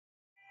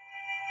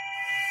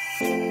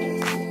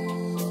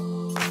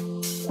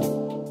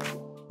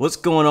What's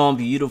going on,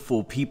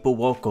 beautiful people?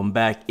 Welcome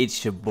back.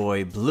 It's your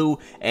boy Blue,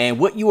 and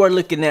what you are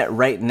looking at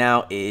right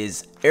now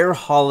is Air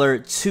Hauler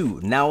 2,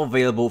 now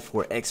available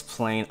for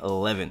X-Plane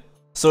 11.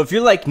 So if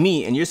you're like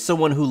me and you're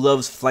someone who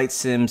loves flight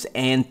sims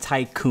and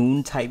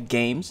tycoon type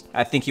games,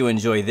 I think you'll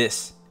enjoy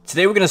this.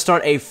 Today we're going to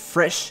start a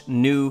fresh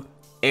new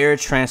air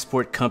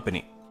transport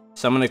company.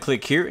 So I'm going to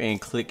click here and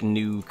click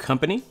new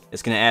company.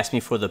 It's going to ask me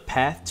for the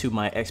path to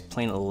my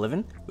X-Plane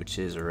 11, which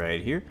is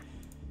right here.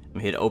 I'm going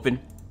to hit open,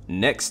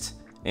 next.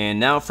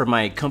 And now for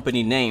my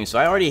company name. So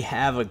I already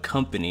have a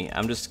company.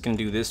 I'm just gonna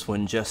do this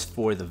one just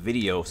for the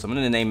video. So I'm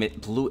gonna name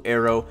it Blue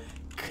Arrow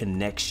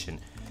Connection.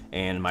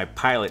 And my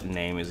pilot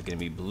name is gonna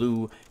be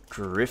Blue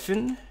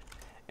Griffin.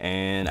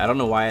 And I don't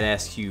know why it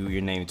asks you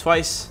your name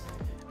twice,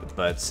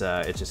 but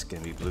it's just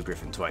gonna be Blue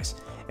Griffin twice.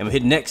 And we'll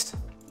hit next.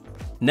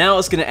 Now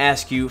it's gonna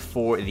ask you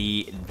for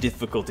the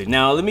difficulty.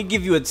 Now let me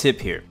give you a tip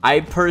here.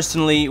 I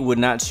personally would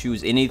not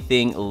choose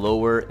anything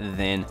lower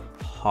than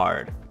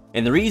hard.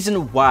 And the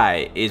reason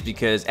why is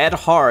because at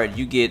hard,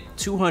 you get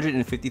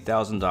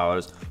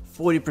 $250,000,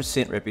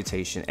 40%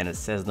 reputation, and a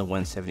Cessna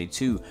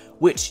 172,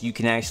 which you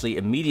can actually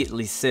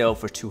immediately sell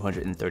for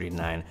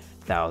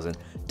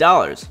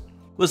 $239,000.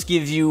 Let's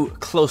give you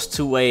close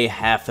to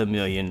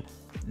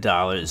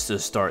 $500,000 to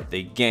start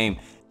the game.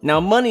 Now,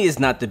 money is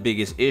not the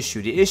biggest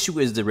issue. The issue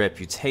is the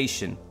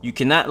reputation. You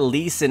cannot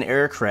lease an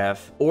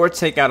aircraft or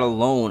take out a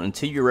loan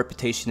until your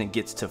reputation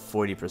gets to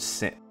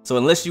 40%. So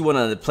unless you want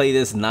to play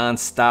this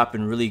non-stop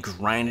and really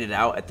grind it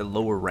out at the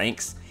lower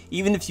ranks,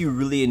 even if you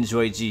really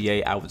enjoy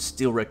GA, I would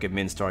still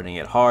recommend starting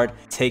at hard.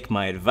 Take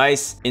my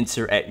advice,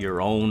 enter at your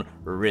own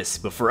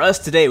risk. But for us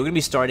today, we're going to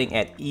be starting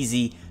at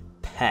easy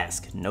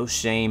pass. No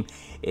shame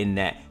in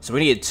that. So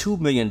we're going to get $2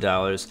 million,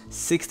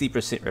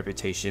 60%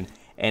 reputation,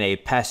 and a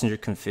passenger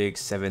config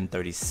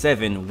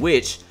 737,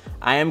 which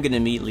I am gonna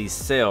immediately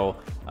sell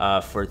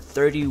for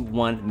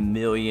 $31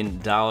 million.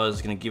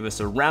 Gonna give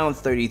us around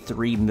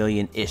 $33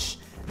 million-ish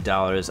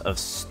of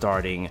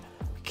starting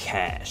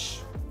cash.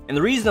 And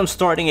the reason I'm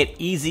starting it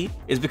easy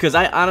is because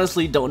I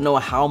honestly don't know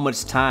how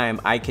much time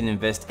I can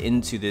invest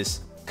into this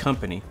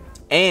company.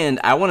 And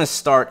I wanna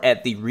start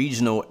at the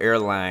regional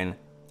airline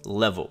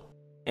level.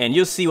 And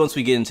you'll see once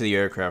we get into the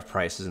aircraft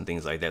prices and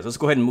things like that. So let's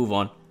go ahead and move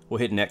on. We'll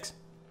hit next.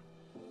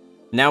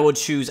 Now we'll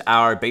choose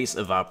our base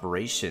of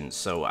operations.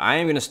 So I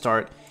am gonna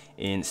start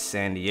in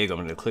San Diego.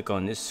 I'm gonna click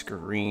on this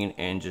screen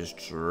and just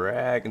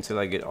drag until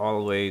I get all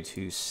the way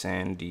to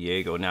San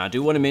Diego. Now I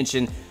do wanna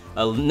mention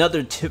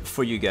another tip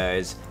for you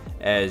guys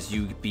as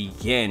you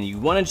begin. You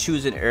wanna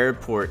choose an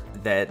airport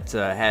that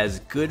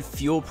has good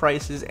fuel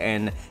prices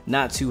and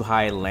not too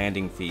high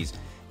landing fees.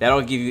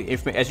 That'll give you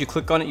information. As you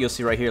click on it, you'll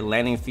see right here,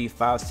 landing fee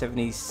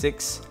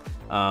 576,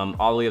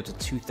 all the way up to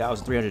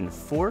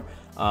 2,304.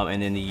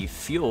 And then the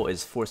fuel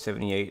is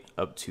 478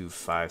 up to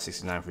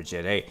 569 for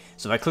Jet A.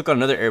 So if I click on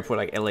another airport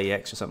like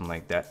LAX or something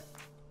like that,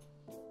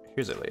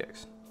 here's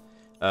LAX.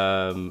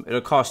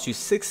 It'll cost you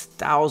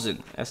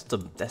 6,000. That's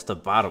the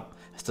bottom.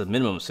 That's the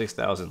minimum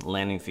 6,000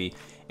 landing fee,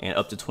 and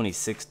up to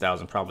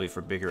 26,000 probably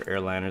for bigger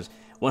airliners.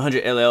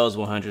 100 LL is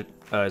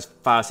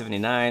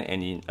 579,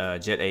 and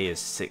Jet A is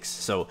 6.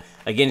 So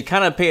again,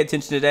 kind of pay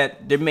attention to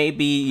that. There may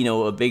be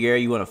a big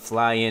area you want to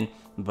fly in,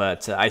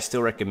 but I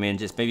still recommend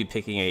just maybe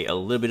picking a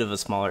little bit of a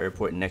smaller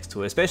airport next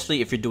to it,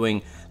 especially if you're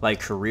doing like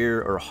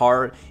career or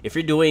hard. If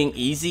you're doing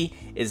easy,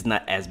 it's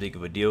not as big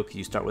of a deal because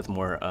you start with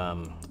more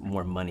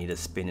money to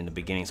spend in the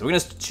beginning. So we're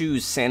gonna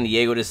choose San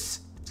Diego.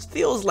 This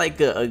feels like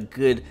a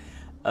good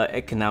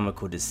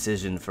economical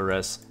decision for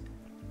us,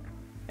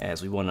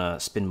 as we want to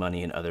spend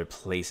money in other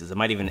places. I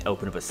might even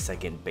open up a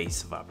second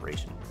base of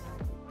operation.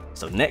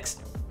 So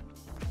next,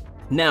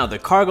 now the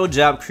cargo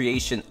job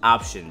creation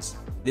options.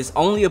 This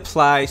only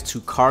applies to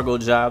cargo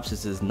jobs.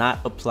 This does not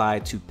apply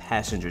to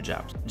passenger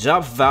jobs.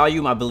 Job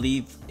volume, I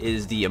believe,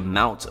 is the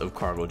amount of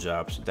cargo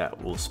jobs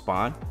that will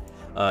spawn.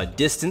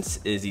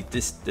 Distance is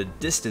the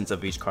distance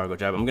of each cargo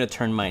job. I'm gonna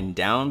turn mine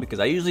down because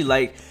I usually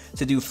like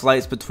to do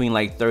flights between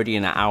like 30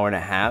 and an hour and a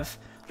half.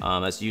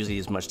 That's usually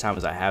as much time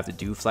as I have to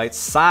do flights.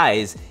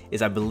 Size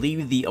is, I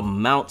believe, the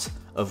amount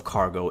of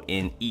cargo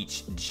in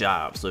each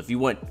job. So if you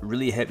want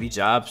really heavy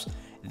jobs,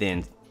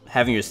 then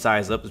having your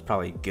size up is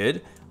probably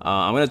good.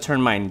 I'm gonna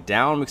turn mine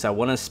down because I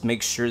want to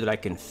make sure that I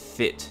can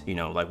fit,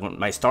 like when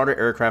my starter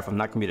aircraft, I'm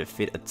not gonna be able to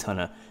fit a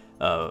ton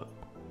of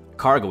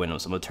cargo in them.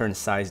 So I'm gonna turn the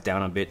size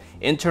down a bit.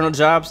 Internal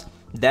jobs,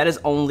 that is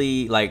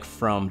only like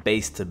from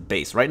base to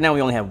base. Right now we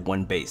only have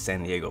one base,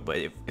 San Diego, but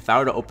if I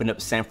were to open up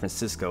San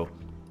Francisco,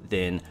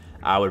 then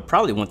I would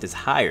probably want this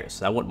higher.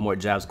 So I want more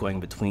jobs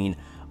going between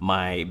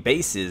my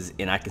bases,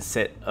 and I can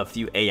set a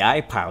few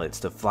AI pilots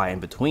to fly in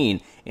between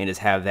and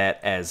just have that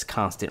as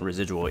constant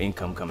residual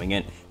income coming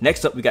in.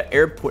 Next up, we got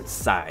airport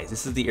size.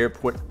 This is the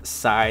airport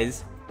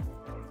size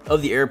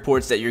of the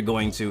airports that you're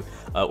going to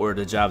or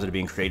the jobs that are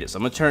being created. So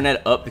I'm gonna turn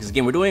that up because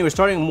again, we're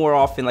starting more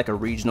often like a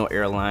regional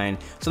airline.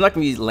 So I'm not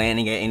gonna be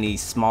landing at any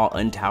small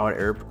untowered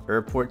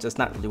airports. That's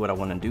not really what I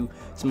want to do.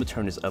 So I'm gonna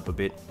turn this up a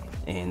bit,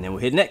 and then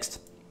we'll hit next.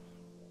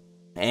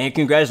 And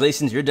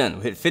congratulations, you're done.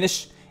 We'll hit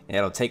finish, and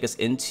that'll take us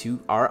into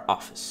our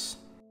office.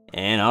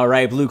 And all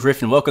right, Blue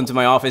Griffin, welcome to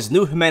my office.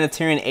 New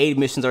humanitarian aid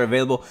missions are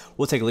available.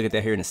 We'll take a look at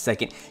that here in a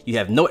second. You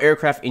have no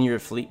aircraft in your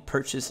fleet.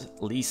 Purchase,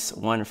 lease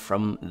one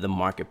from the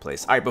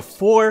marketplace. All right,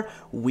 before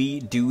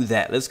we do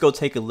that, let's go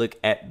take a look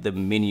at the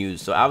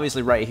menus. So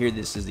obviously right here,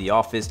 this is the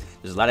office.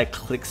 There's a lot of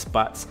click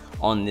spots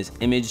on this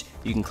image.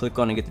 You can click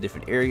on and get the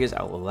different areas.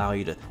 I will allow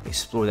you to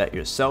explore that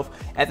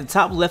yourself. At the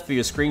top left of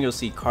your screen, you'll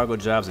see cargo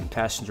jobs and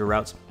passenger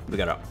routes. We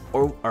got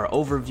our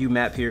overview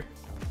map here.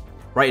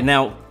 Right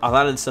now, a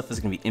lot of this stuff is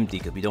going to be empty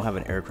because we don't have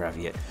an aircraft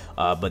yet,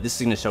 but this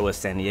is going to show us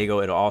San Diego.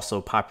 It'll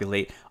also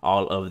populate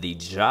all of the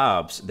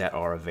jobs that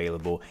are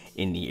available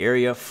in the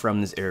area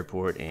from this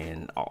airport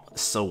and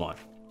so on.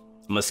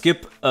 I'm going to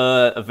skip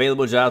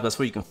available jobs. That's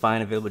where you can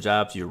find available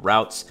jobs, your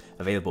routes,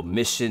 available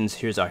missions.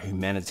 Here's our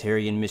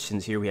humanitarian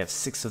missions here. We have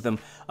 6 of them,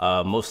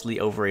 mostly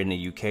over in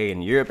the UK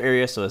and Europe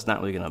area, so it's not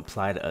really going to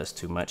apply to us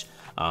too much.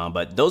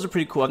 But those are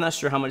pretty cool. I'm not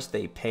sure how much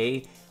they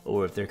pay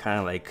or if they're kind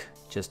of like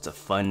just a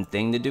fun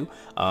thing to do.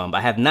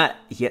 I have not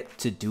yet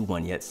to do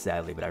one yet,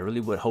 sadly, but I really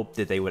would hope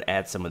that they would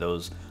add some of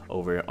those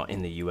over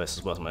in the US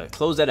as well. So I'm gonna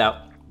close that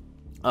out.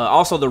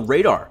 Also the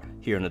radar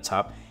here on the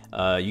top,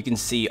 you can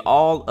see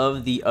all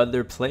of the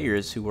other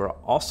players who are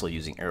also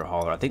using air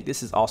hauler. I think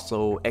this is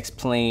also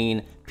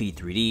X-Plane,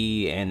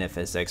 P3D, and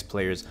FSX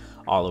players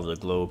all over the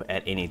globe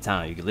at any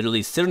time. You can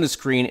literally sit on the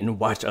screen and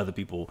watch other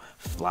people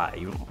fly.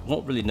 You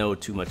won't really know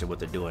too much of what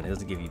they're doing. It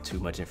doesn't give you too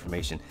much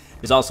information.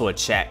 There's also a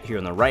chat here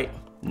on the right.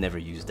 Never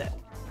use that.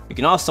 You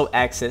can also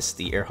access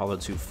the Air Hauler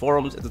 2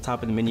 forums at the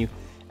top of the menu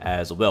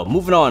as well.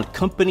 Moving on,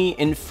 company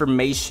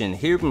information.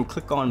 Here we can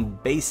click on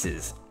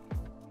bases.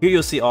 Here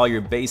you'll see all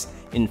your base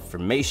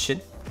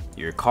information,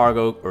 your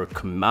cargo or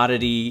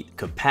commodity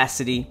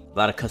capacity, a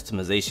lot of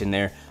customization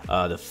there.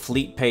 The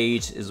fleet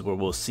page is where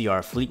we'll see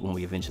our fleet when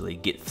we eventually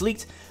get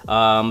fleet.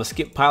 Let's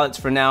skip pilots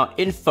for now.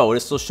 Info,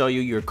 this will show you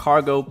your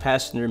cargo,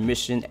 passenger,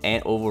 mission,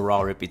 and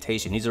overall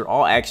reputation. These are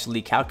all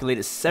actually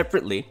calculated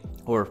separately,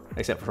 or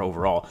except for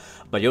overall,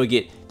 but you'll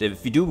get,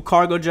 if you do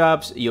cargo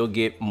jobs, you'll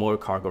get more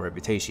cargo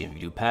reputation. If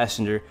you do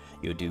passenger,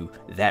 you'll do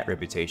that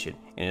reputation,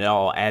 and it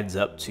all adds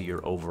up to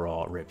your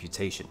overall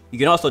reputation. You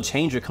can also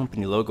change your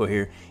company logo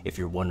here. If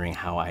you're wondering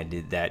how I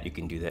did that, you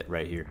can do that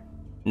right here.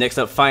 Next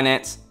up,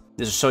 finance.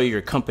 This will show you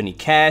your company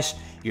cash,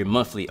 your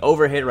monthly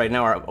overhead. Right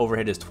now our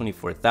overhead is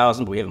 $24,000,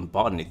 but we haven't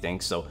bought anything,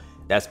 so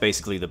that's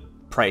basically the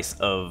price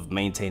of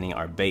maintaining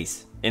our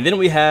base. And then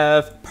we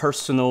have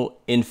personal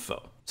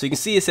info. So you can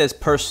see it says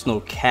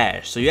personal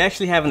cash. So you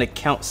actually have an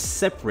account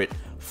separate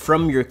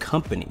from your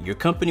company. Your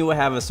company will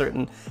have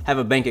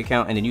a bank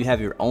account, and then you have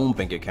your own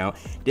bank account.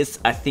 This,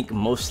 I think,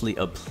 mostly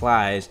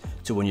applies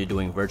to when you're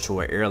doing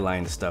virtual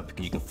airline stuff,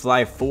 because you can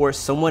fly for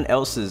someone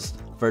else's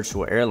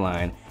virtual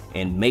airline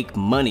and make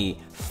money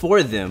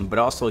for them, but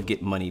also get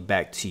money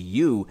back to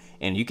you,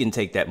 and you can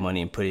take that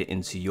money and put it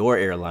into your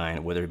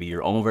airline, whether it be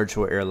your own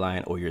virtual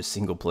airline or your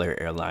single player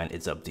airline.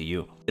 It's up to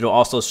you. It'll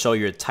also show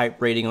your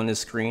type rating on the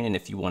screen, and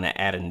if you want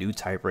to add a new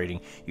type rating,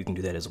 you can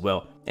do that as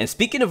well. And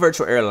speaking of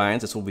virtual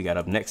airlines, that's what we got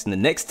up next in the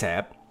next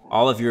tab.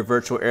 All of your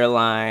virtual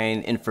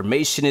airline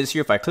information is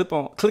here. If I click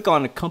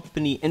on the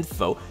company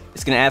info,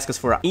 it's going to ask us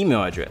for our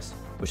email address,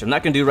 which I'm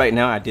not going to do right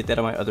now. I did that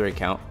on my other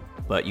account,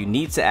 but you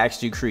need to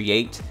actually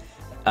create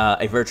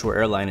a virtual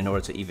airline in order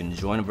to even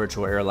join a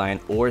virtual airline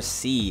or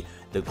see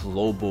the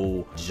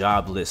global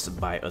job list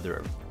by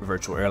other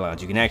virtual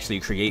airlines. You can actually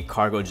create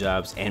cargo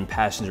jobs and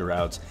passenger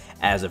routes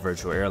as a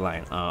virtual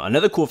airline.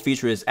 Another cool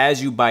feature is,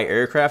 as you buy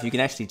aircraft, you can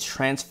actually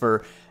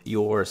transfer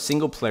your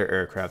single player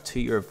aircraft to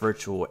your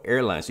virtual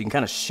airline, so you can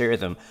kind of share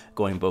them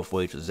going both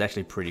ways, which is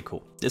actually pretty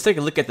cool. Let's take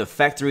a look at the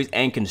factories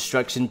and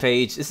construction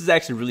page. This is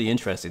actually really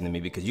interesting to me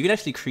because you can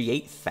actually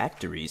create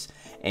factories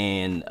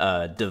and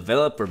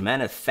develop or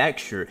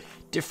manufacture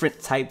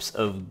different types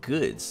of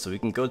goods. So we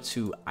can go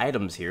to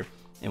items here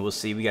and we'll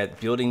see we got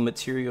building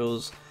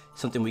materials,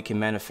 something we can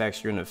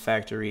manufacture in a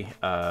factory.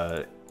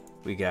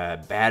 We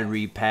got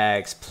battery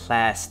packs,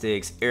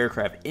 plastics,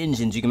 aircraft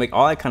engines. You can make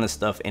all that kind of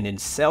stuff and then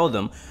sell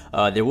them.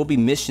 There will be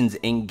missions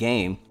in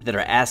game that are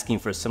asking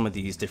for some of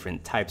these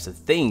different types of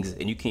things,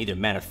 and you can either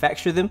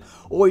manufacture them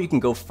or you can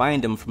go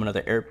find them from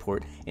another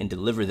airport and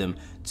deliver them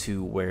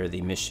to where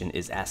the mission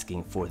is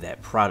asking for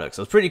that product.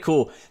 So it's a pretty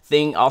cool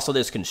thing. Also,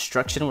 there's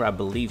construction where I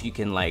believe you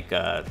can like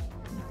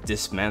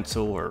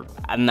dismantle, or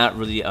I'm not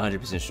really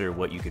 100% sure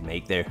what you can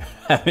make there.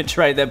 I haven't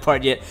tried that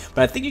part yet,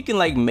 but I think you can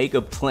like make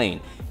a plane.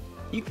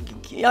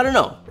 I don't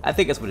know. I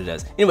think that's what it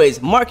does.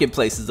 Anyways,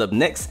 marketplace is up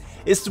next.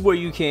 This is where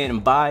you can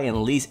buy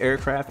and lease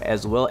aircraft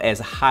as well as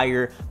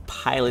hire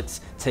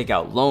pilots, take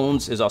out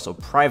loans. There's also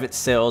private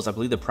sales. I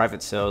believe the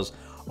private sales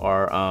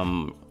are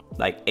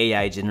like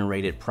AI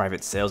generated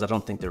private sales. I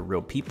don't think they're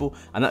real people.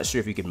 I'm not sure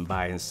if you can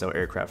buy and sell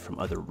aircraft from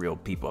other real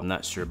people. I'm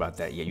not sure about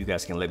that yet. You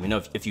guys can let me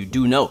know if you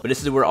do know. But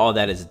this is where all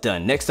that is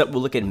done. Next up,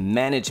 we'll look at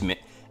management.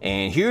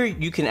 And here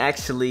you can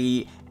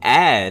actually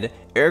add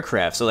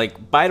aircraft. So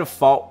like by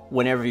default,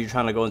 whenever you're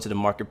trying to go into the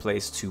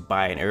marketplace to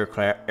buy an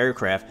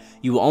aircraft,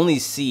 you will only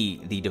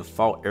see the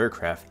default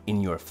aircraft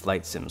in your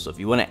flight sim. So if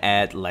you want to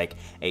add like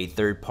a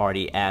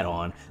third-party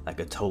add-on like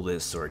a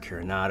Tolis or a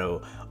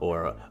Coronado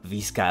or a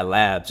V-Sky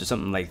Labs or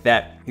something like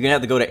that, you're gonna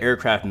have to go to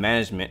aircraft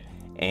management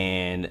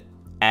and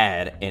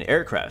add an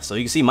aircraft. So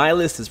you can see my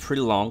list is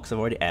pretty long because I've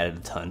already added a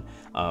ton.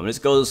 This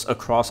goes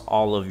across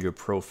all of your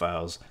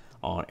profiles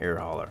on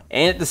AirHauler.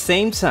 And at the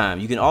same time,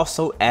 you can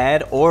also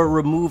add or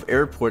remove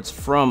airports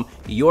from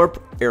your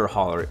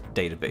AirHauler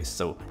database.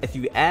 So if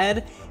you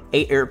add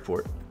a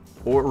airport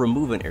or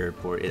remove an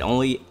airport, it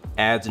only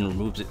adds and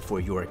removes it for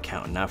your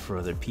account, not for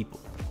other people.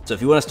 So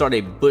if you want to start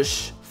a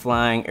bush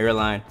flying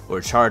airline or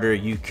charter,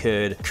 you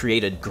could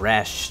create a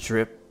grass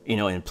strip, you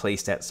know, and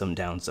place that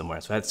down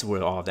somewhere. So that's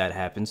where all of that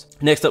happens.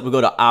 Next up, we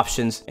go to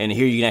options, and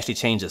here you can actually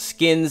change the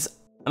skins.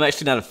 I'm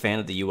actually not a fan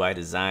of the UI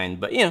design,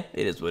 but you know,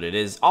 it is what it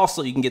is.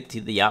 Also, you can get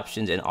to the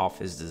options in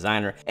Office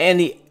Designer and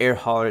the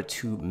AirHauler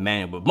 2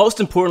 manual. But most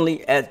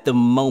importantly, at the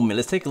moment,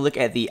 let's take a look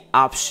at the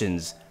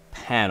options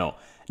panel.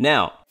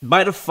 Now,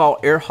 by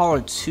default,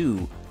 AirHauler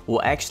 2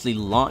 will actually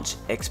launch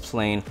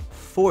X-Plane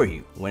for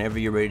you whenever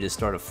you're ready to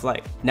start a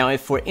flight. Now, if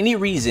for any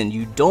reason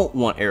you don't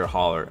want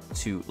AirHauler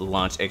to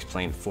launch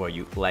X-Plane for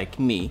you, like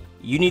me,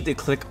 you need to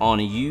click on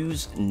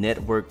Use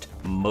Networked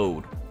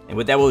Mode. And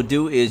what that will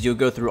do is you'll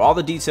go through all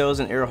the details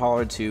in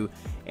AirHauler 2,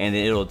 and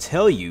then it'll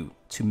tell you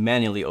to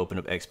manually open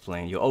up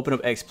X-Plane. You'll open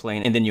up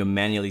X-Plane, and then you'll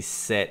manually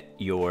set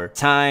your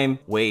time,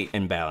 weight,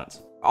 and balance.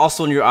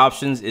 Also in your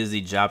options is the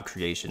job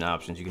creation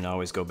options. You can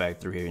always go back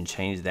through here and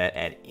change that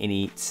at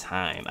any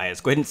time. All right,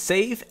 let's go ahead and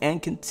save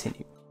and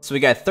continue. So we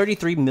got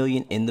 33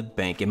 million in the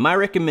bank, and my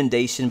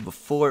recommendation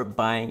before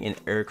buying an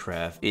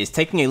aircraft is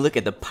taking a look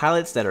at the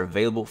pilots that are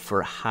available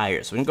for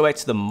hire. So we're gonna go back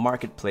to the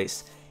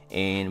marketplace,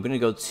 and we're gonna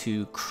go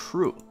to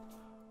crew.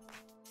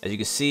 As you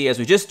can see, as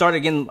we just started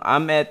again,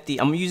 I'm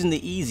using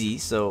the easy,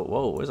 so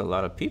whoa, there's a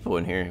lot of people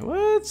in here.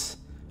 What?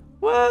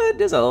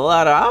 There's a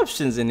lot of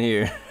options in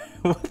here.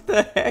 What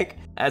the heck?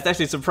 That's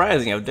actually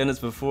surprising. I've done this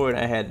before and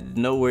I had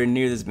nowhere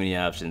near this many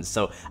options.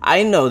 So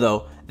I know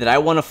though that I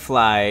want to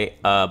fly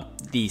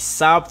the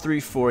Saab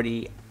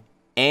 340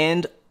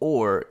 and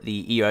or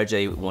the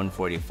ERJ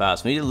 145.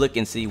 So we need to look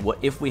and see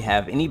if we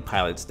have any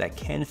pilots that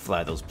can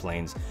fly those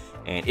planes,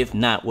 and if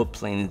not, what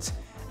planes,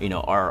 you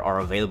know, are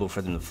available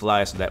for them to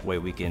fly, so that way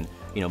we can,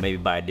 you know, maybe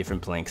buy a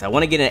different plane. Because I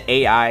want to get an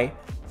AI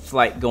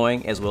flight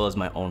going as well as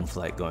my own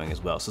flight going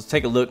as well. So let's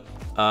take a look.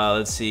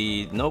 Let's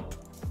see. Nope.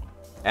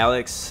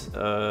 Alex,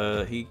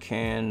 he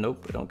can.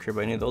 Nope. I don't care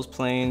about any of those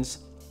planes.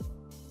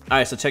 All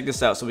right, so check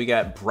this out. So we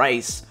got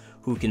Bryce,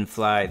 who can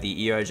fly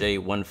the ERJ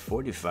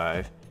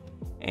 145,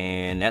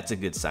 and that's a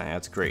good sign.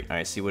 That's great. All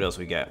right, see what else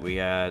we got. We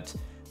got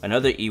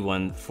another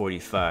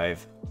E145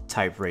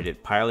 type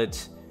rated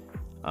pilot.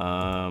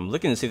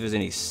 Looking to see if there's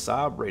any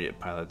Saab rated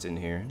pilots in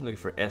here. Looking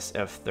for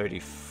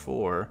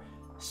SF34.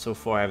 So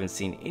far I haven't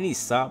seen any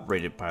Saab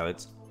rated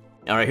pilots.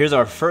 Alright, here's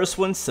our first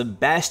one,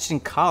 Sebastian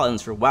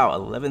Collins, for wow,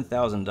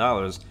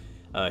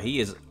 $11,000. He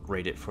is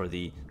rated for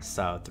the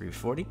Saab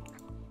 340.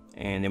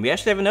 And then we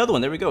actually have another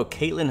one. There we go.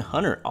 Caitlin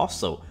Hunter,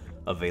 also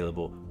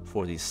available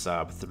for the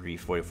Saab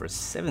 340 for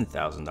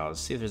 $7,000.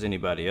 See if there's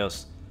anybody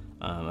else.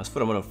 That's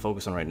what I'm going to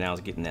focus on right now,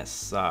 is getting that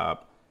Saab.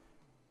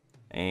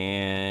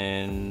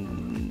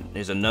 And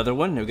there's another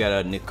one. We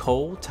got a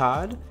Nicole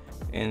Todd,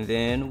 and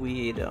then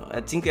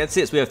I think that's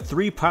it. So we have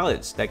 3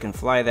 pilots that can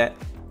fly that,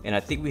 and I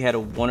think we had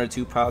 1 or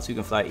 2 pilots who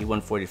can fly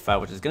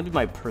E145, which is going to be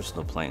my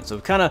personal plane.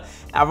 So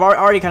I've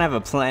already kind of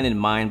have a plan in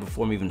mind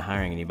before I'm even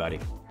hiring anybody.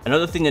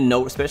 Another thing to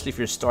note, especially if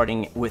you're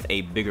starting with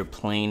a bigger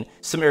plane,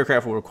 some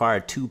aircraft will require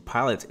 2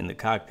 pilots in the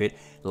cockpit,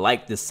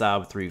 like the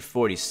Saab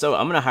 340. So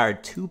I'm going to hire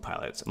 2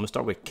 pilots. I'm going to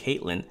start with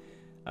Caitlin.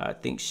 I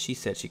think she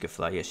said she could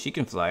fly. Yeah, she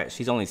can fly.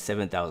 She's only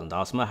 $7,000. So I'm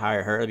gonna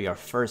hire her. It'll be our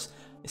first.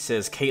 It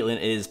says Caitlin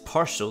is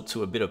partial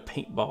to a bit of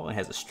paintball and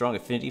has a strong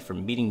affinity for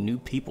meeting new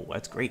people.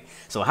 That's great.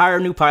 So hire a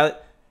new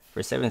pilot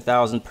for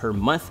 $7,000 per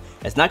month.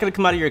 It's not gonna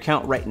come out of your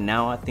account right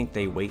now. I think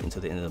they wait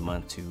until the end of the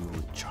month to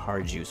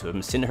charge you. So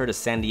I'm sending her to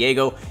San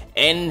Diego,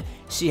 and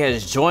she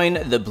has joined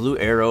the Blue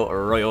Arrow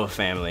Royal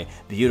family.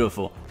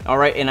 Beautiful. All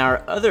right, and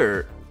our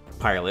other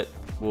pilot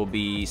will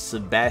be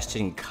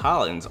Sebastian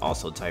Collins,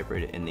 also type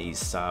rated in the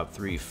Saab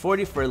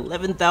 340 for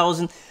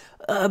 $11,000.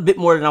 A bit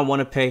more than I want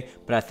to pay,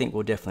 but I think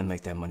we'll definitely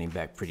make that money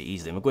back pretty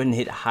easily. We'll go ahead and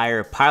hit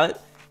hire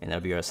pilot, and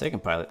that'll be our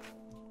second pilot.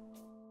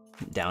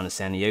 Down to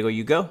San Diego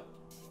you go.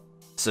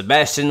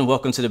 Sebastian,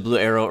 welcome to the Blue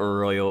Arrow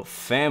Royal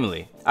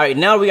family. All right,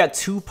 now we got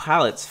 2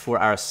 pilots for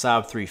our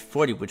Saab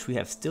 340, which we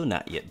have still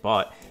not yet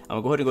bought.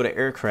 I'm gonna go ahead and go to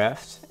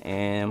aircraft,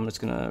 and I'm just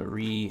gonna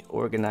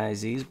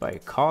reorganize these by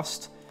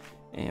cost.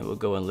 And we'll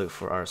go and look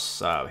for our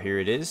Saab. Here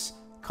it is.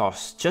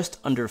 Costs just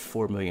under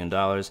 $4 million.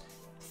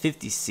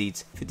 50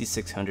 seats.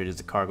 5,600 is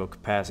the cargo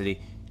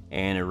capacity.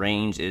 And the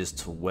range is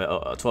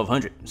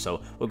 1,200. So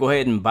we'll go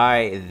ahead and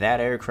buy that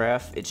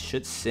aircraft. It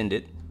should send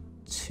it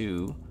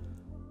to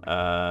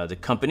the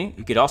company.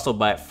 You could also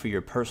buy it for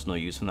your personal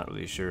use. I'm not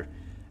really sure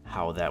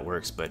how that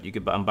works, but you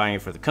could, I'm buying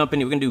it for the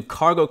company. We're gonna do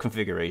cargo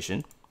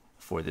configuration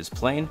for this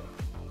plane,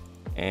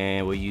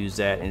 and we'll use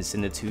that and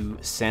send it to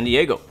San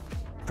Diego.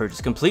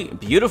 Purchase complete.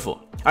 Beautiful.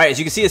 All right, as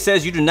you can see, it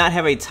says you do not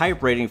have a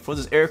type rating for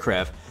this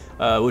aircraft.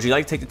 Would you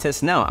like to take the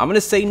test now? I'm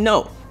gonna say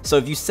no. So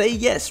if you say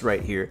yes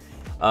right here,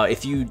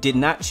 if you did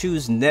not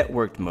choose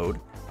networked mode,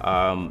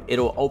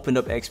 it'll open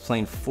up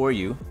X-Plane for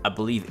you, I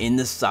believe in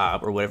the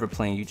Saab or whatever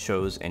plane you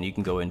chose, and you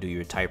can go and do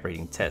your type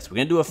rating test. We're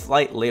gonna do a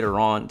flight later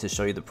on to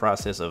show you the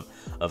process of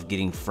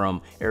getting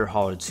from air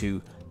hauler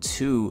 2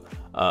 to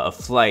a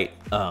flight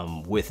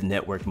with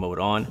network mode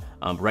on.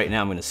 Right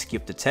now I'm gonna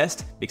skip the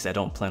test because I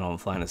don't plan on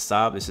flying a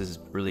Saab. This is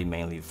really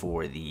mainly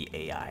for the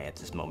AI at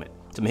this moment.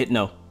 So I'm gonna hit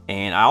no.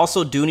 And I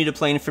also do need a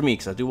plane for me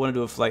because I do want to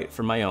do a flight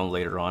for my own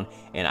later on,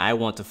 and I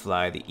want to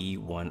fly the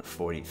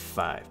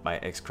E145 by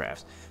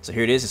X-Crafts. So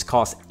here it is. It's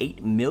cost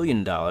 $8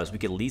 million. We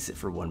could lease it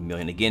for $1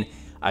 million. Again,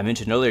 I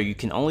mentioned earlier, you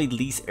can only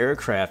lease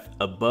aircraft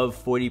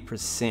above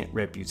 40%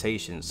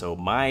 reputation. So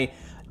my,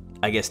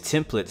 I guess,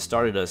 template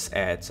started us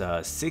at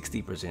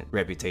 60%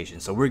 reputation.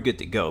 So we're good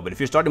to go. But if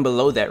you're starting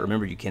below that,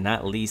 remember, you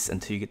cannot lease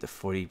until you get to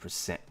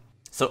 40%.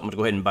 So I'm gonna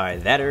go ahead and buy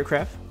that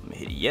aircraft. I'm gonna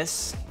hit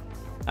yes.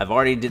 I've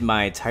already did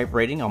my type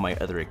rating on my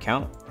other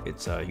account.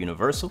 It's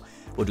universal.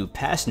 We'll do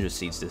passenger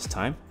seats this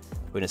time.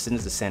 We're gonna send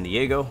this to San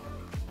Diego.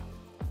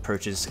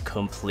 Purchase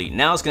complete.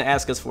 Now it's gonna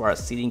ask us for our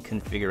seating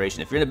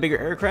configuration. If you're in a bigger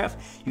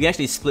aircraft, you can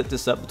actually split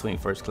this up between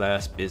first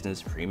class,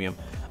 business, premium,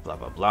 blah,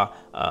 blah, blah.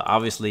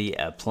 Obviously,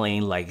 a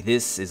plane like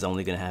this is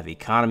only gonna have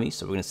economy,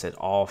 so we're gonna set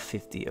all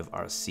 50 of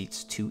our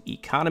seats to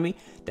economy.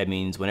 That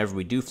means whenever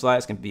we do fly,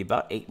 it's gonna be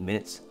about 8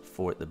 minutes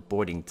for the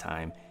boarding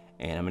time.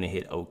 And I'm gonna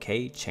hit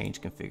OK,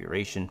 change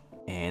configuration.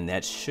 And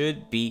that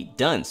should be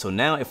done. So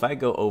now if I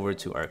go over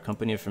to our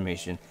company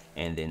information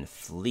and then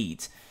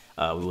fleet,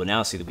 we will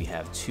now see that we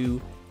have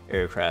 2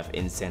 aircraft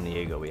in San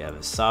Diego. We have a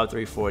Saab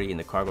 340 in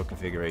the cargo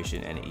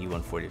configuration and an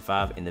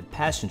E145 in the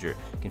passenger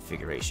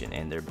configuration,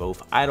 and their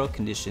both idle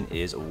condition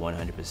is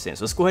 100%.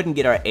 So let's go ahead and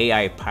get our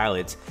AI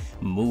pilots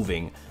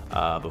moving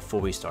before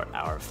we start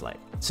our flight.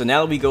 So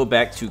now that we go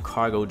back to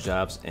cargo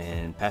jobs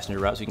and passenger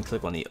routes, we can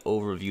click on the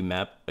overview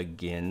map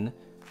again.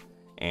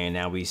 And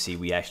now we see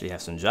we actually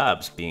have some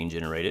jobs being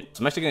generated.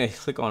 So I'm actually gonna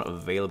click on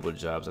available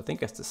jobs. I think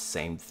that's the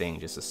same thing,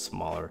 just a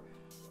smaller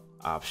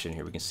option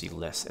here. We can see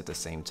less at the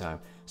same time.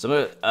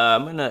 So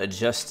I'm gonna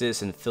adjust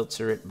this and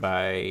filter it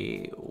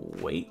by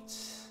weight.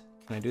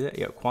 Can I do that?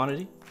 Yeah,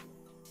 quantity,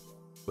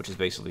 which is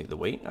basically the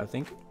weight, I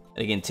think.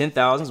 And again,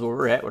 10,000 is where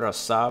we're at with our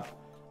Saab.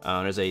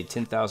 There's a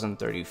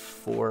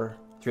 10,034,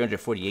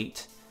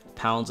 348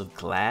 pounds of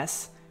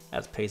glass.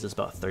 That pays us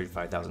about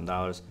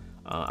 $35,000.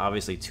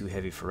 Obviously too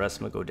heavy for us.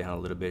 I'm gonna go down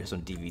a little bit. Here's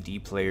some DVD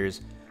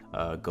players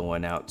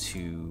going out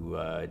to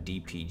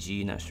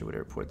DPG, not sure what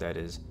airport that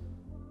is.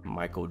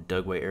 Michael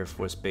Dugway Air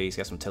Force Base.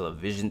 Got some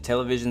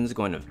televisions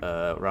going to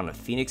around the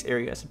Phoenix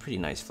area. That's a pretty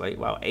nice flight.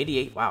 Wow,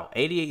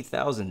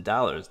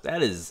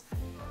 $88,000.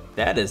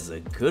 That is a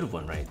good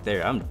one right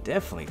there. I'm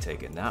definitely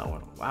taking that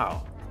one.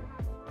 Wow,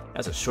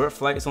 that's a short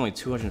flight. It's only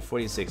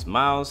 246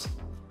 miles,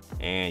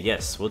 and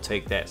yes, we'll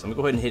take that. So I'm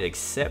gonna go ahead and hit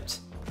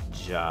accept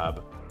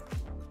job.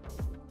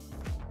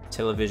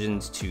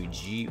 Televisions to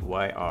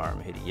GYR. I'm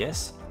gonna hit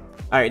yes.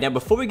 All right, now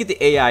before we get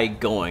the AI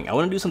going, I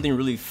want to do something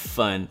really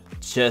fun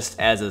just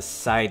as a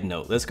side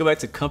note. Let's go back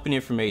to company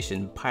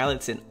information,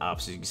 pilots and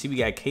ops. You can see we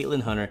got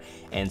Caitlin Hunter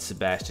and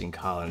Sebastian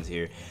Collins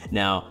here.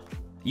 Now,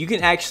 you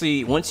can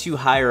actually, once you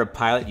hire a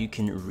pilot, you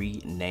can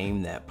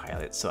rename that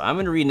pilot. So I'm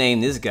gonna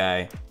rename this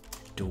guy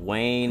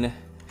Dwayne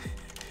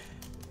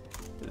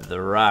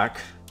The Rock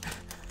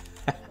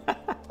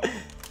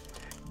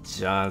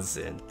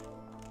Johnson.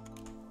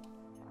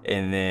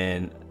 And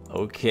then,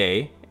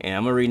 okay, and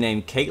I'm gonna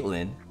rename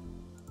Caitlin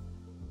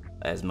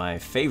as my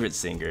favorite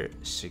singer,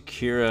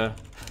 Shakira.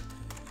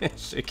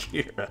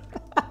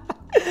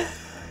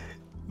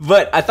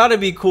 But I thought it'd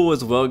be cool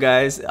as well,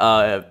 guys,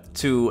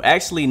 to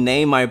actually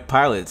name my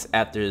pilots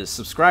after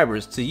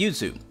subscribers to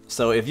YouTube.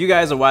 So if you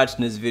guys are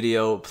watching this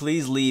video,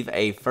 please leave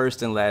a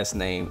first and last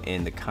name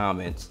in the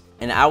comments,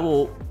 and I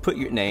will put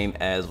your name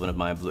as one of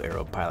my Blue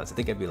Arrow pilots. I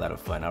think it'd be a lot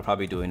of fun. I'll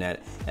probably be doing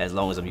that as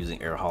long as I'm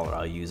using Air Hauler.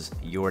 I'll use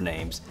your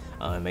names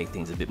and make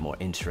things a bit more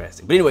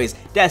interesting. But anyways,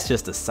 that's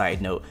just a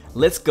side note.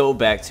 Let's go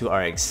back to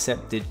our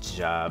accepted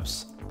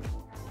jobs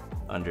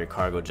under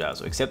cargo jobs.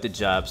 So accepted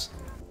jobs,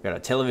 we got our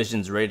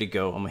televisions ready to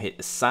go. I'm gonna hit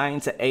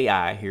assign to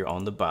AI here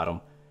on the bottom.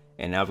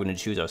 And now we're gonna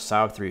choose our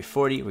Saab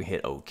 340. We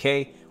hit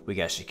okay. We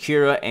got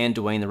Shakira and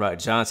Dwayne The Rock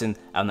Johnson.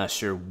 I'm not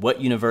sure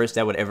what universe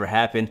that would ever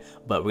happen,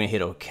 but we're gonna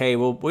hit okay.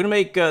 We're gonna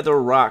make The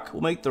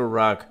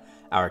Rock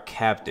our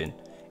captain,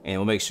 and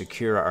we'll make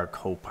Shakira our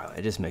co-pilot.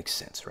 It just makes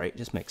sense, right? It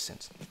just makes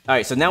sense. All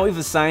right, so now we've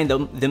assigned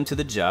them to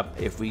the job.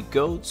 If we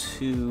go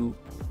to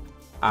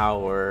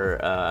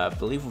our, I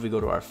believe if we go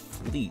to our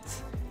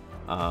fleet,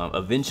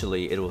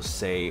 eventually it will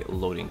say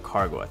loading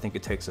cargo. I think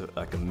it takes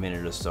like a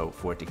minute or so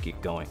for it to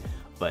get going,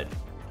 but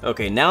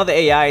okay, now the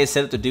AI is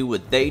set up to do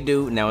what they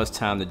do. Now it's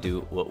time to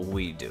do what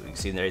we do. You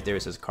see right there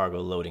it says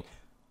cargo loading.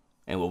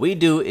 And what we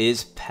do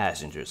is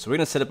passengers. So we're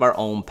gonna set up our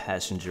own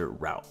passenger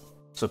route.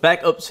 So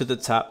back up to the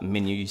top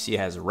menu, you see it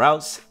has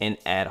routes and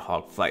ad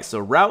hoc flights. So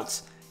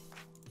routes,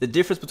 the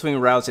difference between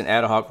routes and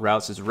ad hoc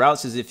routes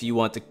is if you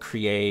want to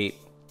create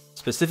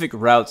specific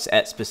routes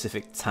at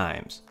specific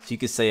times. So you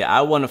could say,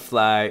 I want to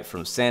fly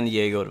from San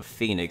Diego to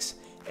Phoenix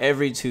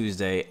every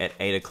Tuesday at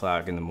 8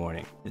 o'clock in the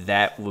morning.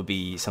 That would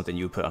be something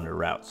you would put under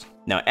routes.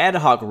 Now, ad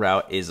hoc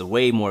route is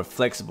way more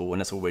flexible, and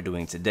that's what we're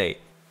doing today.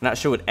 I'm not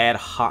sure what ad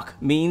hoc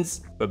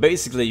means, but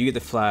basically you get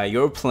to fly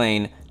your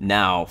plane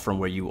now from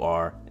where you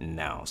are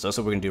now. So that's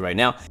what we're gonna do right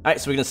now. All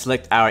right, so we're gonna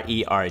select our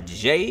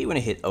ERJ. We're gonna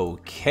hit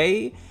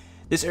OK.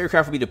 This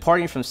aircraft will be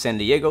departing from San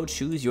Diego.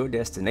 Choose your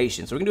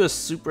destination. So we're gonna do a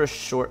super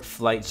short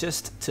flight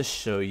just to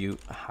show you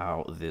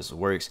how this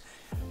works.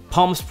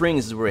 Palm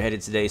Springs is where we're headed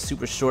today.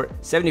 Super short,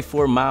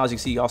 74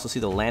 miles. You also see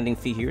the landing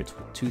fee here. It's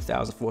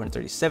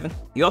 2,437.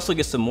 You also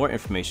get some more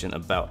information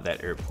about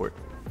that airport,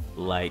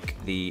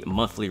 like the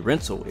monthly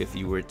rental if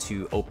you were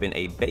to open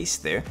a base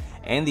there,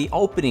 and the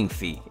opening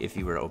fee if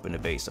you were to open a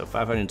base. So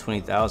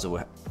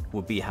 520,000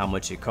 will be how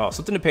much it costs.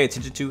 Something to pay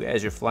attention to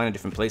as you're flying to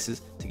different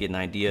places to get an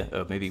idea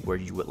of maybe where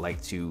you would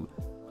like to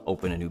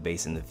open a new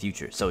base in the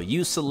future. So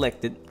you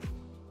selected.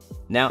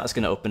 Now it's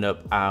going to open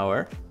up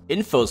our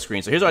info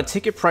screen. So here's our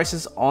ticket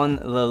prices on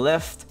the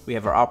left. We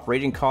have our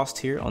operating cost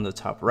here on the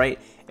top right,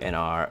 and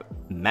our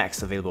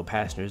max available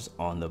passengers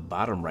on the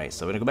bottom right.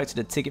 So we're gonna go back to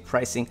the ticket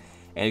pricing,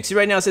 and you see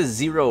right now it says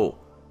zero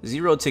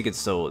tickets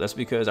sold. That's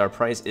because our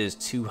price is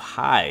too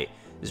high.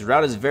 This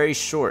route is very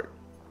short,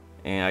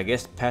 and I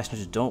guess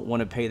passengers don't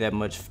want to pay that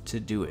much to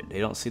do it. They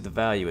don't see the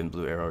value in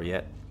Blue Arrow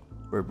yet.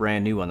 We're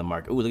brand new on the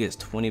market. Ooh, look at this,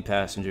 20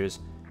 passengers.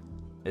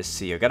 Let's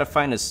see, I gotta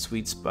find a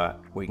sweet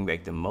spot where you can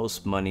make the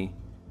most money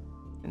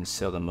and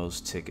sell the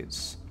most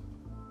tickets.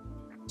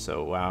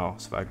 So wow,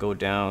 so if I go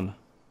down,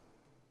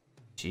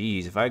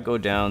 geez, if I go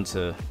down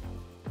to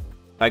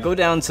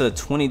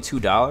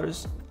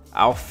 $22,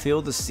 I'll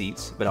fill the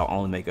seats, but I'll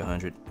only make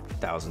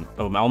 100,000.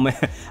 Oh, I'll make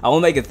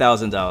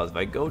 $1,000. If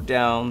I go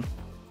down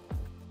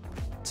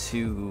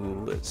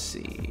to, let's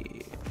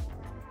see,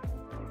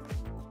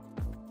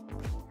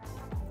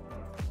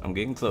 I'm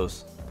getting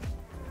close.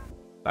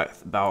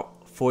 About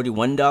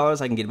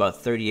 $41, I can get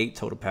about 38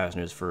 total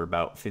passengers for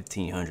about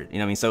 1,500. You know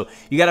what I mean? So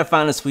you got to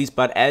find a sweet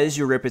spot. As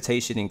your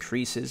reputation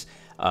increases,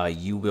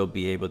 you will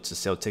be able to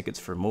sell tickets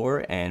for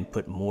more and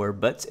put more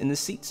butts in the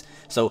seats.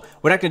 So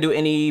we're not going to do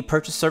any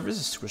purchase service.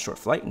 It's a super short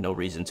flight, no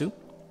reason to.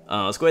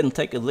 Let's go ahead and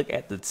take a look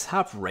at the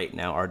top right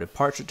now. Our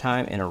departure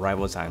time and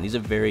arrival time. These are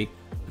very,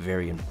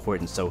 very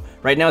important. So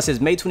right now it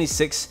says May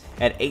 26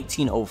 at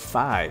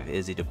 18:05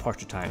 is the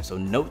departure time. So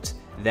note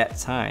that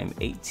time,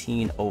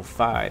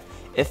 18:05.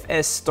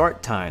 FS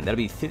start time, that'll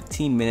be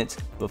 15 minutes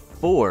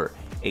before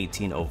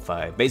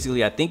 18:05.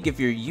 Basically, I think if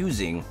you're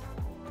using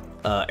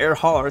Air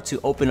Hauler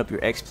to open up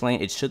your X-Plane,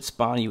 it should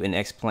spawn you an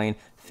X-Plane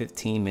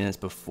 15 minutes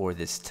before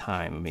this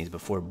time. It means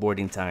before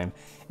boarding time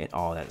and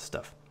all that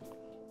stuff.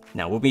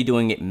 Now, we'll be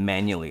doing it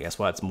manually. That's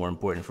why it's more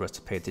important for us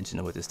to pay attention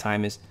to what this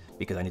time is,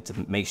 because I need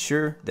to make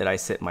sure that I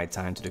set my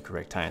time to the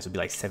correct time. So it'll be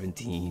like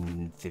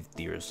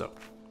 17:50 or so. So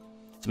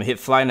I'm gonna hit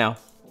fly now.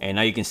 And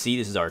now you can see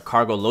this is our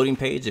cargo loading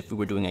page. If we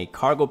were doing a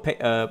cargo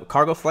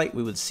flight,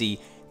 we would see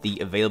the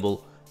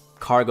available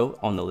cargo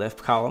on the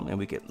left column, and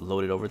we could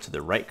load it over to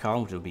the right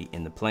column, which will be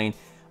in the plane.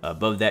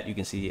 Above that, you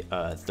can see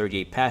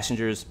 38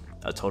 passengers,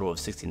 a total of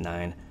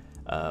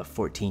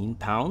 69.14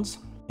 pounds.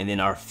 And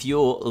then our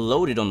fuel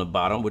loaded on the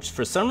bottom, which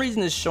for some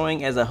reason is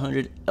showing as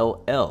 100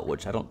 LL,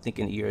 which I don't think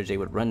an ERJ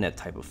would run that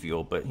type of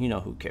fuel, but you know,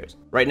 who cares.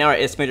 Right now, our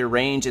estimated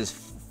range is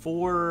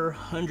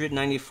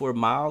 494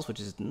 miles, which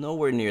is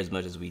nowhere near as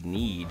much as we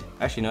need.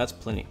 Actually, no, that's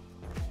plenty.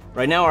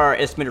 Right now, our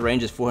estimated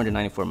range is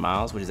 494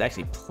 miles, which is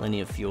actually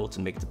plenty of fuel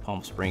to make it to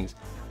Palm Springs.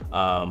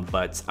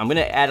 But I'm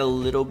gonna add a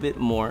little bit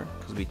more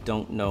because we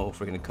don't know if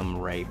we're gonna come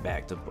right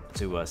back to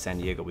San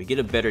Diego. We get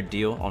a better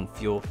deal on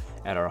fuel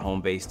at our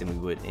home base than we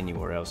would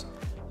anywhere else.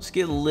 Let's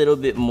get a little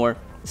bit more.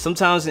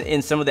 Sometimes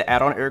in some of the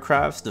add-on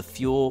aircrafts, the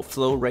fuel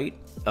flow rate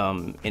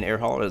in Air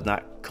Hauler is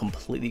not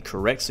completely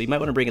correct, so you might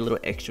want to bring a little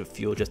extra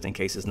fuel just in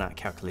case it's not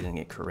calculating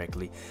it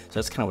correctly. So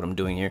that's kind of what I'm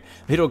doing here.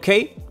 Hit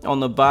OK on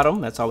the bottom.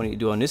 That's all we need to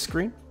do on this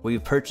screen.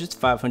 We've purchased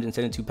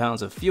 572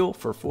 pounds of fuel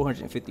for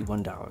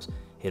 $451.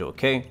 Hit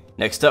OK.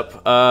 Next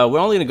up, we're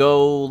only gonna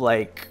go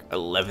like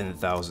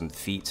 11,000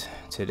 feet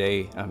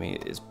today. I mean,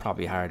 it's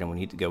probably higher than we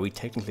need to go. We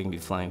technically can be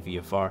flying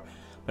VFR,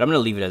 but I'm gonna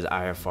leave it as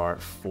IFR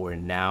for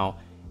now.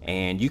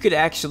 And you could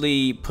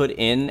actually put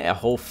in a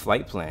whole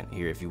flight plan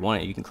here if you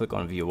want it. You can click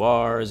on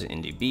VORs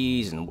and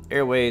NDBs and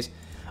airways.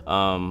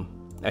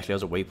 Actually,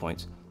 those are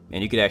waypoints.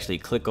 And you could actually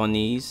click on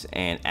these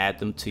and add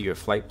them to your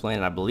flight plan.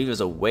 And I believe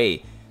there's a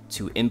way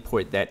to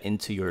import that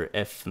into your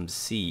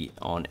FMC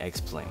on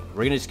X-Plane.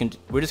 We're just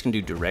gonna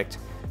do direct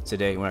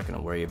today. We're not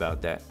gonna worry about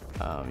that.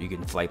 You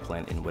can flight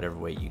plan in whatever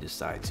way you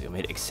decide to. I'm gonna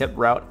hit accept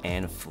route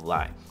and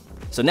fly.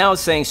 So now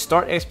it's saying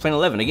start X-Plane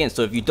 11 again.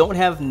 So if you don't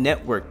have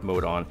network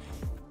mode on,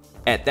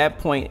 at that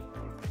point,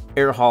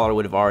 Air Hauler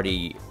would have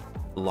already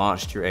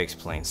launched your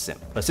X-Plane sim.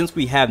 But since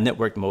we have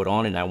network mode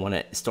on and I want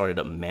to start it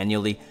up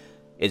manually,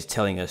 it's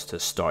telling us to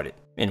start it.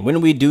 And when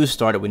we do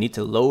start it, we need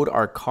to load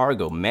our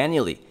cargo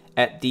manually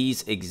at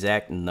these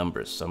exact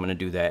numbers. So I'm going to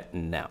do that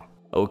now.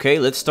 Okay,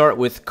 let's start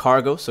with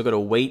cargo. So go to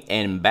weight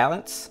and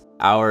balance.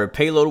 Our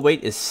payload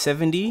weight is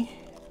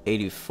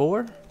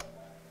 70.84.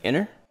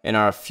 Enter. And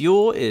our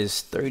fuel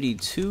is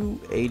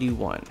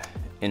 32.81.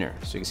 Enter.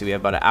 So you can see we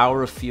have about an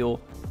hour of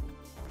fuel.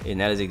 And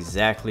that is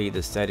exactly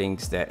the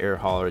settings that Air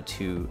Hauler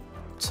 2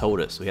 told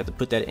us. So we have to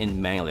put that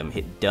in manually. I'm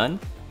gonna hit done.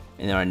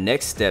 And then our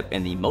next step,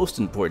 and the most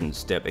important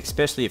step,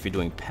 especially if you're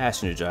doing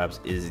passenger jobs,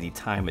 is the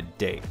time of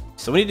day.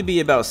 So we need to be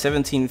about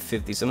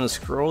 1750. So I'm gonna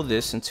scroll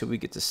this until we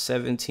get to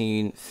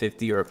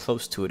 1750 or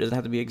close to it. It doesn't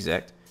have to be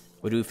exact.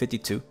 We'll do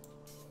 52.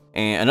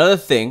 And another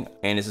thing,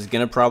 and this is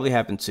gonna probably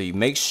happen to you,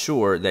 make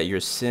sure that your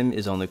sim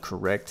is on the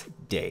correct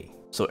day.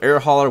 So Air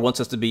Hauler wants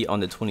us to be on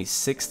the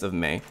 26th of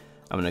May.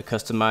 I'm going to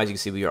customize. You can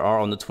see we are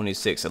on the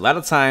 26th. A lot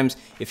of times,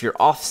 if you're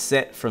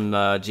offset from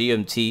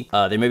GMT,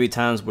 there may be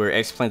times where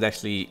X-Plane's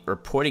actually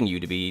reporting you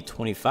to be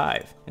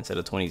 25 instead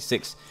of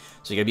 26.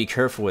 So you got to be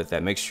careful with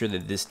that. Make sure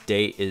that this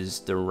day is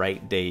the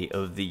right day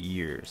of the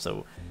year.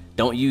 So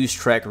don't use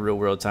track real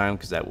world time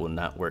because that will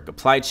not work.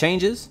 Apply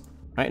changes.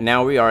 Right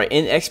now we are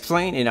in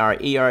X-Plane in our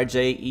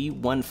ERJ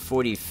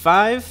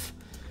E145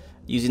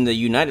 using the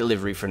United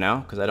livery for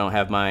now because I don't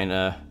have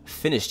mine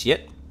finished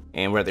yet.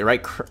 And we're at the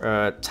right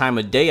time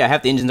of day. I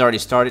have the engines already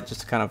started,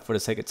 just to kind of for the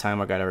sake of time.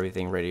 I got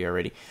everything ready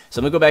already. So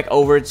I'm gonna go back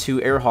over to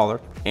Air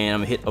Hauler and I'm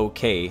gonna hit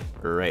OK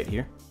right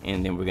here.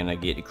 And then we're gonna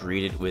get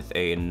greeted with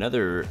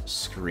another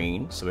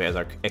screen. So it has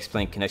our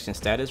X-Plane connection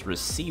status,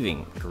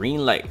 receiving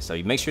green light. So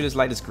you make sure this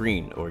light is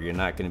green or you're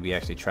not gonna be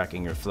actually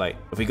tracking your flight.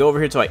 If we go over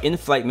here to our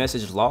in-flight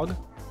message log,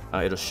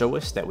 it'll show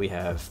us that we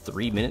have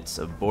 3 minutes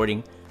of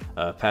boarding.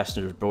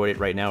 Passengers boarded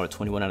right now at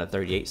 21 out of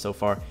 38 so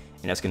far.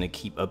 And that's going to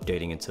keep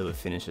updating until it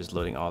finishes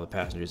loading all the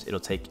passengers. It'll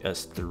take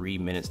us 3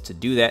 minutes to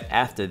do that.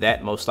 After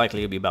that, most likely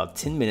it'll be about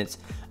 10 minutes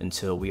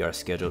until we are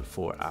scheduled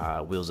for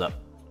wheels up.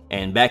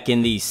 And back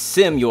in the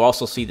sim, you'll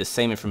also see the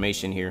same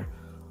information here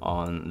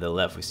on the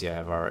left. We see I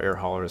have our Air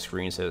Hauler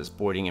screen, says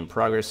boarding in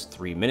progress,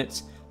 3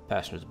 minutes.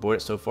 Passengers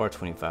boarded so far,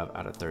 25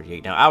 out of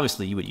 38. Now,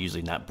 obviously, you would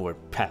usually not board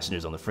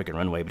passengers on the freaking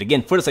runway, but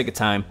again, for the sake of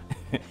time,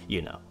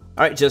 you know.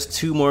 All right, just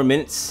 2 more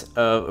minutes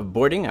of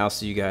boarding. I'll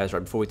see you guys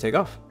right before we take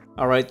off.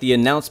 All right, the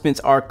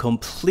announcements are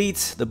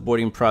complete. The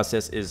boarding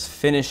process is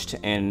finished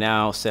and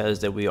now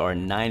says that we are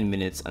 9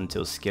 minutes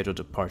until scheduled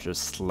departure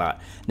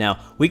slot. Now,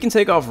 we can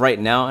take off right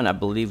now and I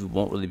believe we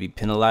won't really be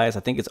penalized. I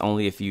think it's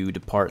only if you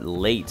depart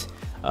late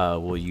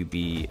will you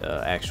be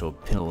actual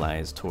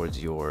penalized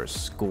towards your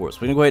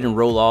scores. We're gonna go ahead and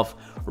roll off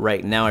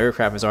right now.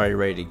 Aircraft is already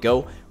ready to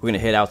go. We're gonna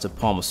head out to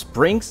Palm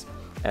Springs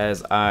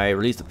as I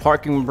release the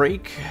parking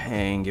brake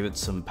and give it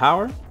some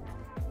power.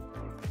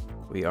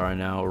 We are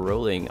now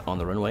rolling on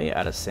the runway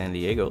out of San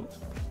Diego.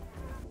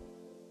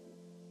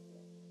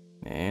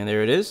 And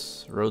there it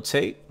is.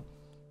 Rotate.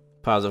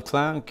 Positive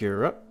climb.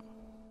 Gear up.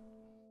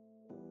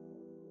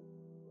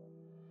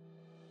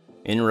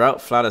 En route,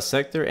 fly the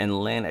sector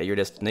and land at your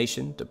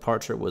destination.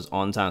 Departure was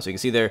on time. So you can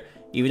see there,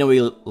 even though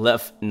we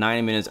left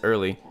 9 minutes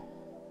early,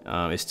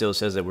 it still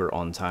says that we're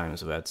on time.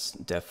 So that's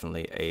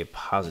definitely a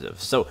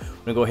positive. So we're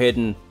going to go ahead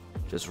and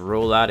just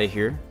roll out of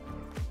here.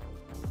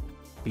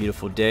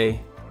 Beautiful day.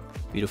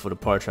 Beautiful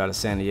departure out of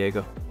San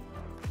Diego.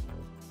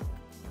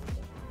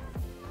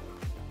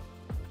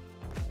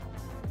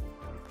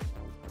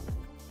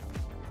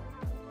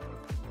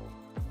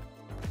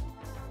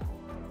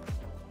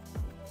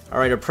 All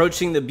right,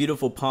 approaching the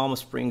beautiful Palm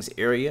Springs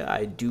area,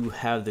 I do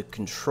have the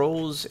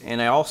controls,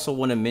 and I also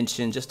want to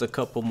mention just a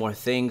couple more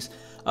things.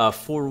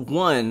 For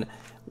one,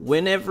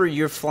 whenever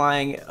you're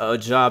flying a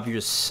job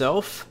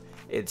yourself,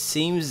 it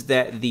seems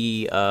that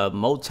the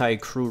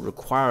multi-crew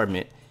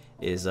requirement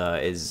is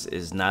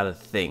not a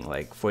thing.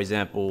 Like, for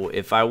example,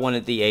 if I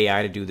wanted the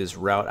AI to do this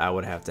route, I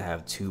would have to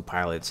have 2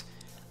 pilots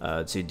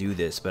to do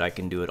this, but I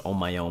can do it on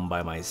my own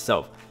by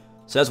myself.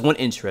 So that's one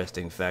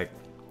interesting fact.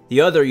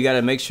 The other, you got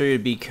to make sure you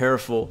be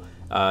careful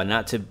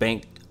not to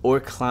bank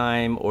or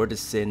climb or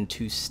descend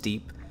too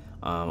steep,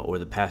 or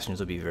the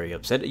passengers will be very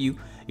upset at you.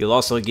 You'll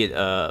also get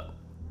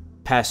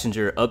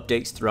passenger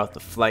updates throughout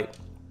the flight,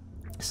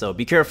 so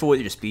be careful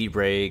with your speed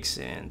brakes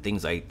and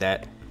things like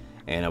that.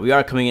 And we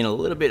are coming in a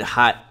little bit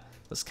hot.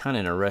 It's kind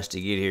of in a rush to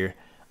get here,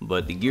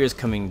 but the gear is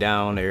coming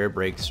down, the air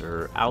brakes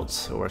are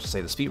out, or I should say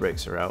the speed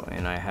brakes are out,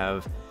 and I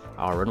have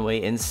our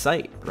runway in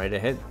sight right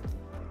ahead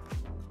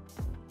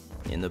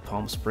in the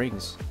Palm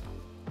Springs.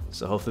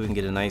 So hopefully we can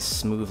get a nice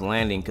smooth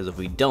landing, because if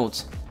we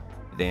don't,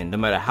 then no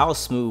matter how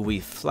smooth we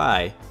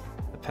fly,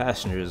 the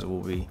passengers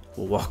will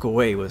walk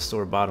away with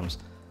sore bottoms.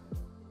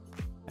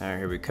 All right,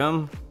 here we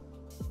come.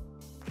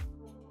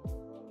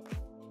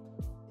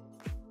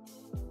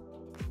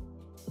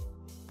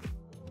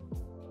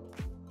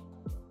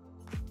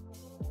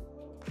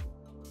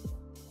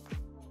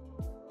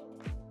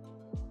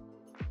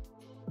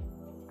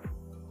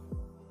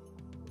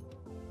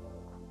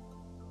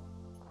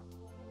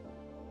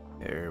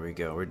 There we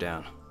go, we're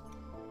down.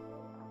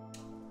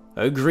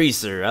 A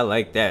greaser, I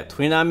like that.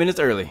 29 minutes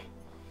early.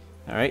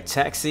 All right,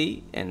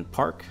 taxi and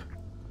park.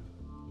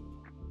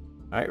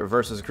 All right,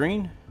 reverse is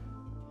green.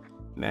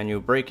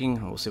 Manual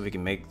braking. We'll see if we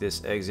can make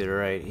this exit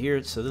right here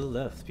to the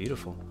left.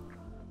 Beautiful.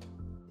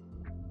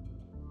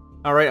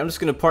 All right, I'm just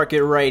gonna park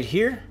it right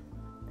here,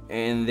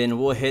 and then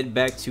we'll head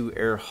back to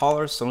air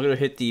hauler. So I'm gonna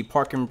hit the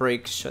parking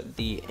brake, shut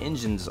the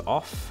engines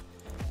off,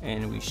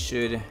 and we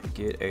should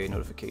get a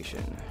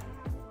notification.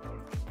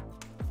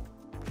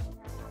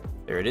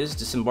 There it is,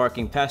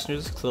 disembarking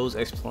passengers, close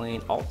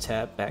X-plane, alt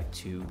tab, back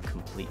to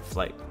complete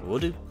flight. Will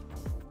do.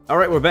 All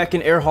right, we're back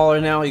in air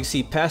hauler now. You can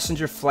see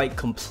passenger flight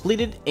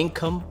completed,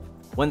 income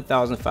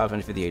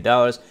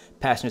 $1,558,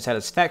 passenger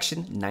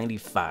satisfaction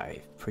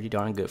 95. Pretty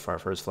darn good for our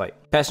first flight.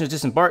 Passengers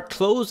disembark,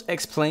 close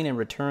X-plane, and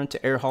return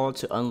to air hauler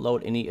to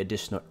unload any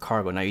additional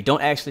cargo. Now you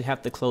don't actually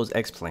have to close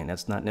X-plane,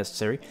 that's not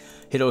necessary.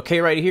 Hit OK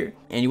right here,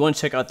 and you want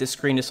to check out this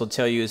screen. This will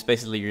tell you it's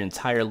basically your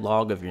entire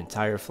log of your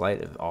entire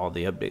flight, of all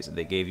the updates that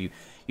they gave you.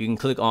 You can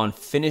click on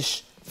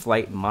finish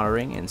flight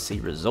monitoring and see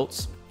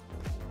results.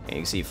 And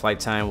you can see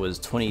flight time was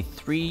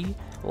 23,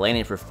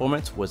 landing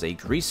performance was a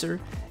greaser,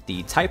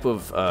 the type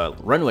of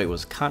runway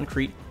was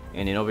concrete,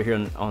 and then over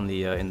here on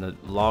the in the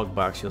log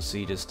box you'll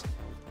see just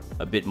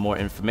a bit more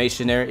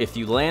information there. If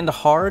you land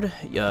hard,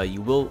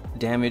 you will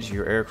damage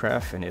your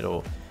aircraft, and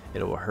it'll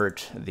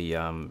hurt the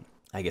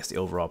I guess the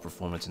overall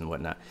performance and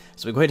whatnot.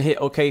 So we go ahead and hit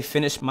OK,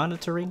 finish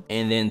monitoring,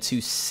 and then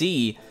to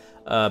see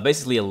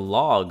basically a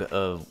log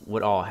of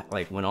what all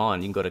went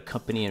on, you can go to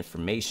company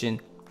information,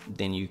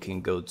 then you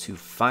can go to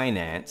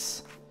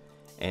finance,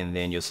 and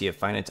then you'll see a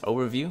finance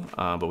overview.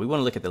 But we want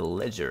to look at the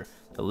ledger.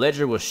 The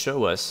ledger will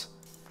show us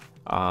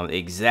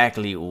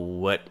exactly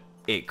what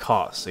it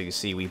costs. So you can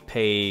see we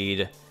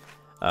paid,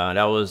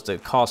 that was the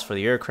cost for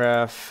the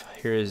aircraft.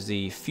 Here's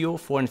the fuel,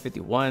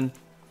 $451,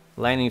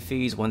 landing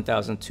fees,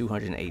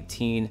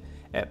 $1,218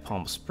 at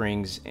Palm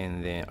Springs,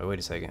 and then, oh, wait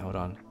a second, hold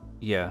on.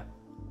 Yeah,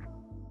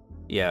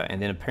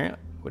 and then apparently,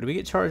 did we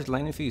get charged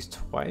landing fees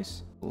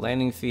twice?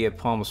 Landing fee at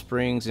Palm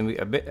Springs, and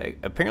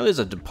apparently there's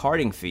a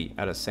departing fee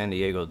out of San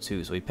Diego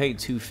too, so we paid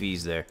 2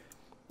 fees there,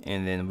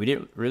 and then we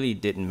really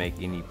didn't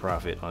make any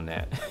profit on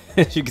that.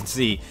 As you can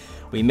see,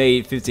 we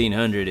made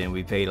 $1,500 and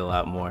we paid a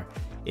lot more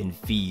in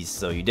fees,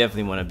 so you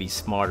definitely want to be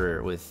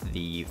smarter with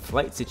the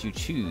flights that you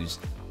choose.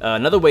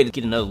 Another way to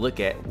get another look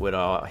at what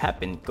all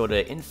happened, go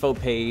to info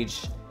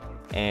page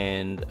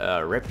and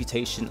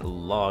reputation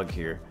log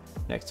here.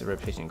 Next to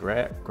reputation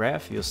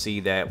graph, you'll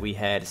see that we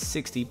had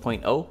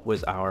 60.0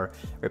 was our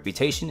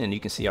reputation, and you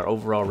can see our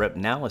overall rep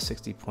now is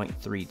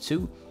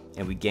 60.32,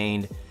 and we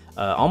gained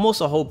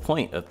almost a whole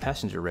point of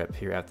passenger rep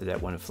here after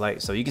that one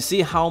flight. So you can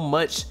see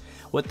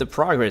what the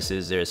progress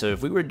is there. So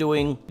if we were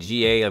doing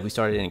GA, if we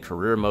started in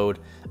career mode,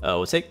 it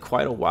would take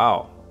quite a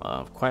while,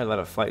 quite a lot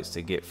of flights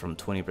to get from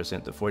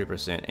 20% to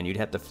 40%, and you'd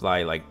have to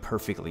fly like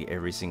perfectly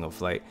every single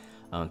flight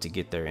to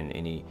get there in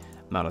any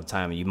amount of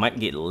time. You might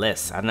get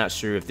less. I'm not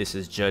sure if this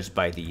is judged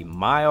by the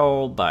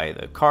mile, by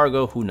the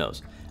cargo, who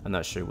knows. I'm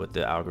not sure what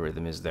the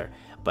algorithm is there,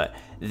 but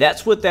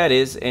that's what that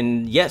is.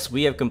 And yes,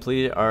 we have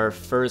completed our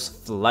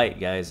first flight,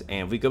 guys.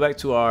 And if we go back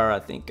to our, I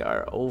think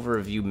our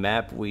overview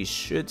map, we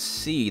should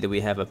see that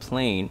we have a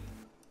plane.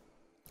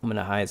 I'm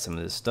gonna hide some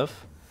of this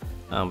stuff.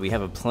 We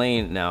have a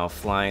plane now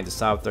flying the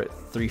South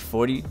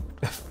 340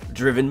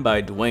 driven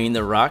by Dwayne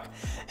The Rock,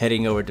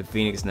 heading over to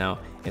Phoenix now.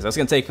 And so it's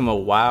gonna take him a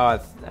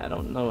while. I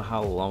don't know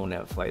how long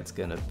that flight's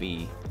gonna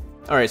be.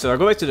 All right, so I'll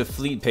go back to the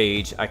fleet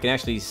page. I can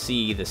actually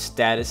see the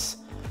status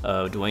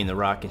of Dwayne The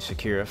Rock and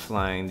Shakira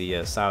flying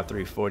the South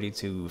 340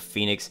 to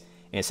Phoenix.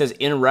 And it says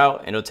en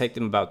route, and it'll take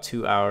them about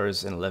 2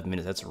 hours and 11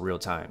 minutes. That's real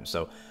time.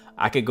 So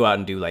I could go out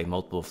and do like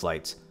multiple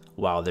flights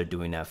while they're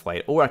doing that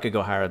flight, or I could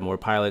go hire more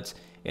pilots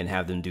and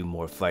have them do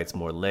more flights,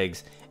 more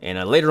legs. And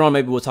later on,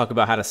 maybe we'll talk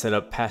about how to set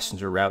up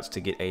passenger routes to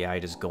get AI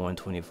just going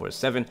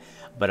 24/7.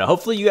 But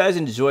hopefully you guys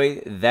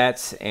enjoy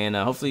that, and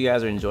hopefully you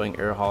guys are enjoying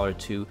Air Hauler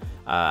too.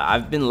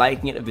 I've been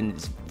liking it.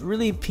 It's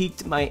really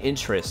piqued my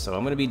interest, so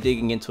I'm going to be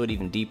digging into it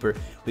even deeper.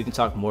 We can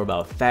talk more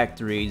about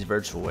factories,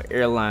 virtual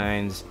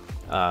airlines,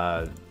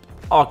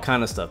 all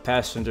kind of stuff,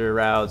 passenger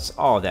routes,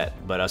 all that.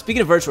 But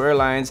speaking of virtual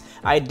airlines,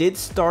 I did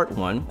start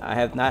one. I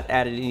have not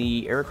added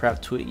any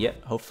aircraft to it yet.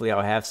 Hopefully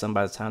I'll have some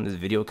by the time this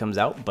video comes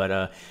out.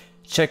 But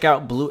check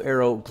out Blue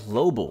Arrow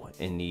Global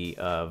in the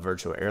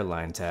virtual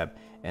airline tab,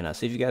 and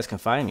see if you guys can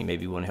find me.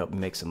 Maybe you want to help me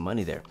make some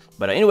money there.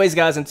 But anyways,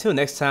 guys, until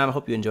next time, I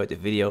hope you enjoyed the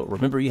video.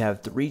 Remember, you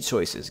have 3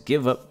 choices: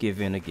 give up, give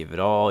in, or give it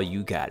all.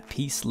 You got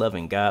peace, love,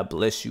 and God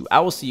bless you.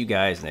 I will see you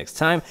guys next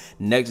time,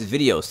 next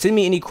video. Send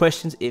me any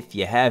questions if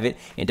you have it,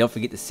 and don't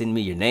forget to send me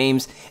your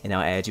names, and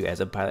I'll add you as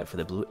a pilot for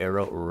the Blue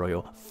Arrow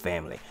Royal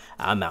family.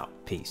 I'm out.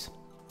 Peace.